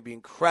greedy, is going to be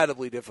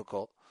incredibly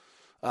difficult.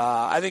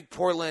 I think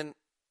Portland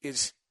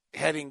is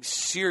heading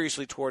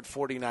seriously toward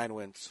 49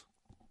 wins,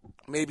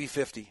 maybe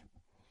 50.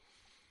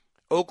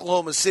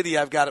 Oklahoma City,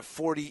 I've got at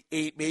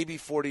 48, maybe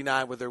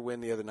 49 with their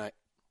win the other night.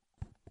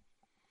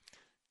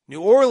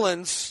 New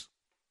Orleans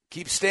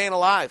keeps staying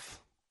alive.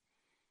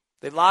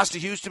 They lost to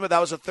Houston, but that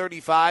was a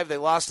 35. They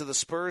lost to the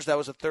Spurs. That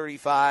was a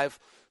 35.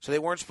 So they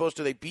weren't supposed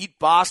to. They beat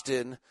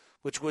Boston,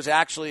 which was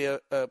actually a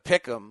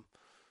pick'em.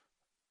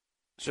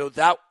 So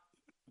that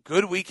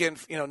good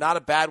weekend, not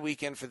a bad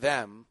weekend for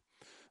them.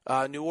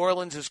 New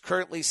Orleans is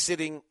currently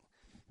sitting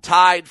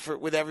tied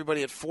with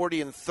everybody at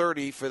 40 and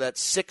 30 for that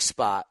 6th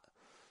spot.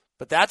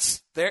 But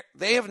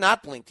they have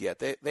not blinked yet.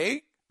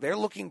 They're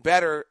looking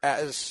better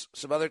as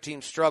some other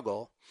teams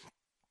struggle.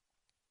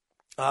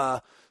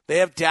 They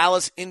have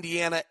Dallas,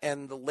 Indiana,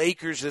 and the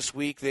Lakers this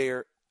week.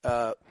 They're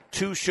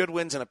 2 should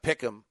wins and a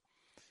pick'em.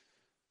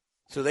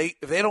 So if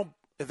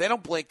they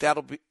don't blink,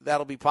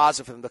 that'll be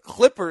positive for them. The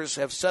Clippers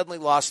have suddenly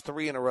lost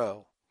 3 in a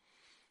row,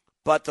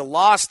 but the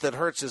loss that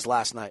hurts is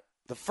last night.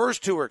 The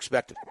first 2 were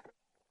expected.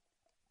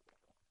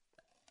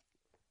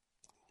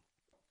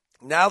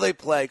 Now they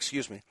play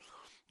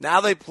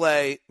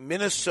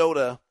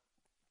Minnesota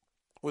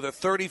with a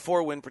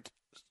 34 win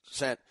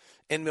percent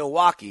in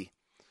Milwaukee,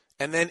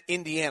 and then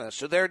Indiana.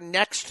 So their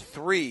next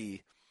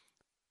 3,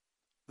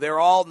 they're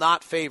all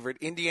not favored.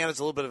 Indiana's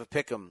a little bit of a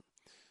pick'em.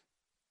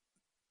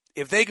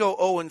 If they go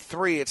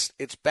 0-3,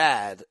 it's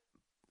bad.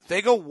 If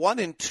they go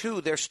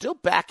 1-2, they're still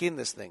back in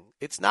this thing.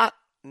 It's not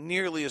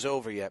nearly as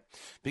over yet,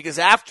 because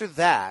after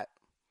that,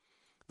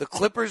 the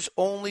Clippers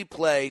only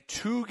play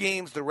 2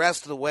 games the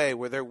rest of the way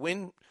where their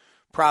win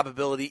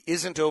probability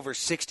isn't over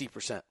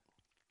 60%.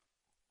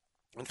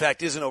 In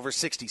fact, isn't over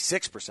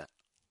 66%.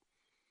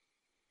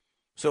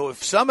 So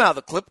if somehow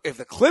if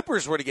the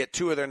Clippers were to get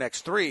 2 of their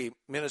next 3,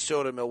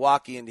 Minnesota,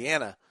 Milwaukee,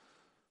 Indiana,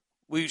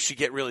 we should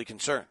get really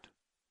concerned.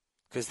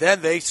 Because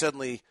then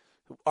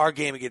our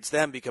game against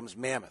them becomes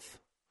mammoth.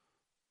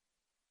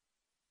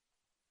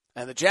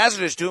 And the Jazz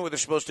are just doing what they're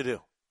supposed to do.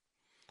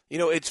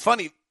 It's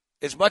funny,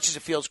 as much as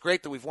it feels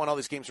great that we've won all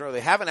these games in a row, they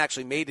haven't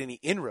actually made any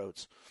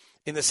inroads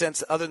in the sense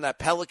that other than that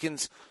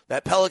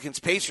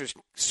Pelicans-Pacers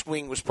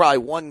swing was probably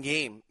 1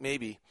 game,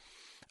 maybe.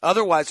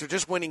 Otherwise, they're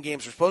just winning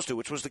games they're supposed to,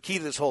 which was the key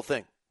to this whole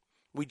thing.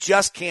 We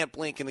just can't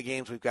blink in the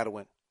games we've got to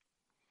win.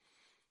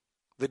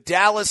 The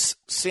Dallas,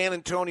 San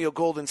Antonio,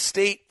 Golden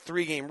State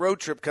 3-game road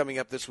trip coming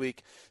up this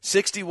week.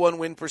 61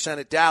 win percent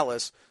at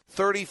Dallas,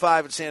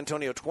 35 at San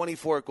Antonio,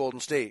 24 at Golden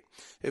State.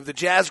 If the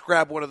Jazz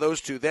grab one of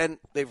those 2, then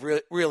they've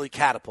really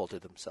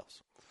catapulted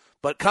themselves.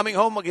 But coming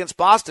home against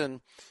Boston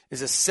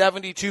is a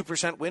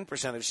 72% win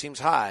percentage. Seems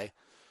high.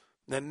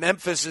 Then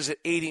Memphis is at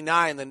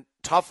 89. Then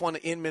tough one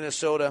in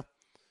Minnesota.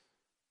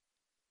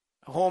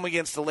 Home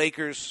against the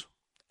Lakers.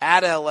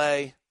 At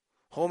L.A.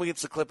 Home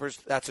against the Clippers.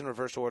 That's in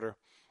reverse order.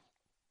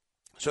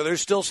 So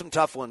there's still some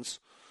tough ones.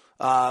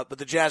 But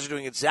the Jazz are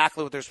doing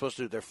exactly what they're supposed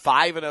to do. They're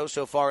 5-0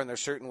 so far in their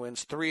certain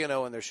wins,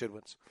 3-0 in their should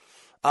wins.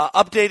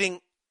 Updating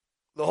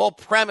the whole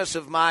premise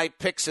of my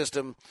pick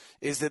system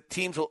is that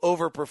teams will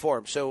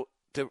overperform. So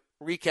to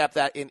recap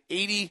that, in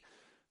 80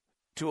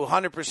 to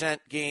 100%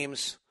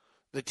 games,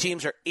 the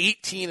teams are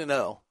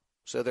 18-0.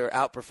 so they're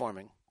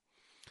outperforming.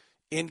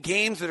 In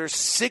games that are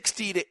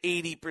 60 to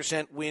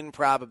 80% win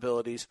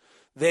probabilities,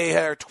 they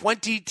are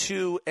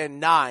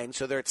 22-9,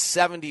 so they're at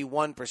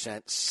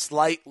 71%,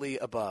 slightly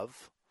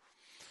above.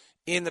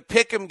 In the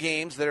pick'em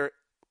games, the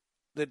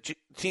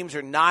teams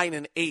are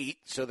 9-8,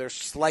 so they're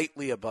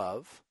slightly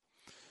above.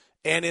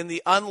 And in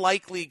the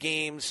unlikely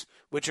games,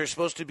 which are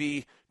supposed to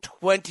be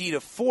 20 to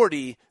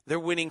 40, they're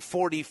winning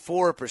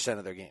 44%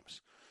 of their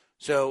games.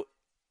 So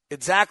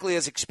exactly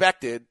as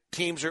expected,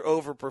 teams are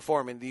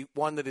overperforming. The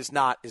one that is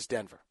not is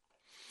Denver.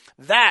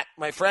 That,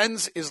 my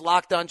friends, is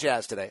Locked On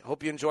Jazz today.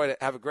 Hope you enjoyed it.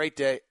 Have a great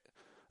day.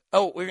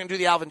 Oh, we're going to do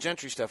the Alvin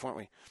Gentry stuff, weren't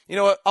we? You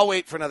know what? I'll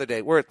wait for another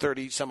day. We're at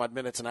 30-some-odd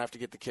minutes, and I have to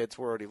get the kids.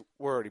 We're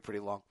already pretty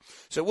long.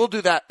 So we'll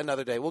do that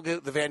another day. We'll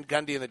get the Van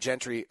Gundy and the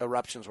Gentry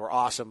eruptions were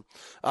awesome.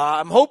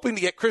 I'm hoping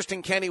to get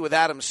Kristen Kenny with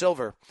Adam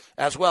Silver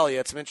as well. He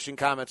had some interesting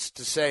comments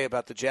to say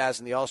about the Jazz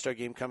and the All-Star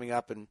game coming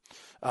up and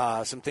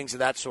some things of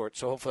that sort.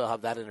 So hopefully I'll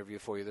have that interview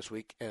for you this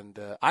week. And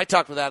I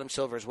talked with Adam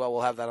Silver as well.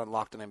 We'll have that on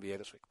Locked On NBA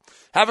this week.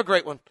 Have a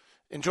great one.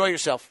 Enjoy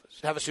yourself.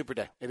 Have a super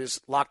day. It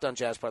is Locked On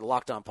Jazz, part of the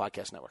Locked On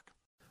Podcast Network.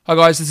 Hi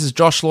guys, this is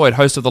Josh Lloyd,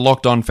 host of the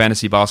Locked On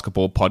Fantasy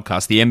Basketball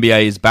podcast. The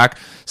NBA is back,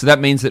 so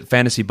that means that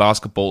fantasy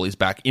basketball is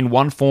back in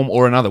one form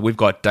or another. We've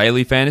got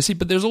daily fantasy,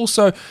 but there's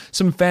also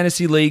some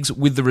fantasy leagues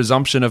with the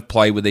resumption of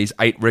play with these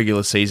 8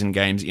 regular season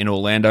games in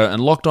Orlando,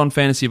 and Locked On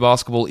Fantasy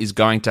Basketball is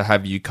going to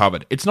have you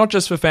covered. It's not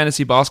just for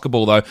fantasy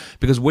basketball though,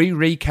 because we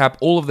recap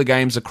all of the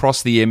games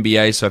across the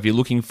NBA, so if you're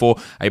looking for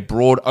a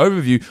broad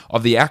overview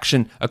of the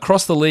action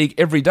across the league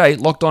every day,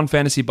 Locked On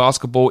Fantasy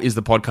Basketball is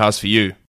the podcast for you.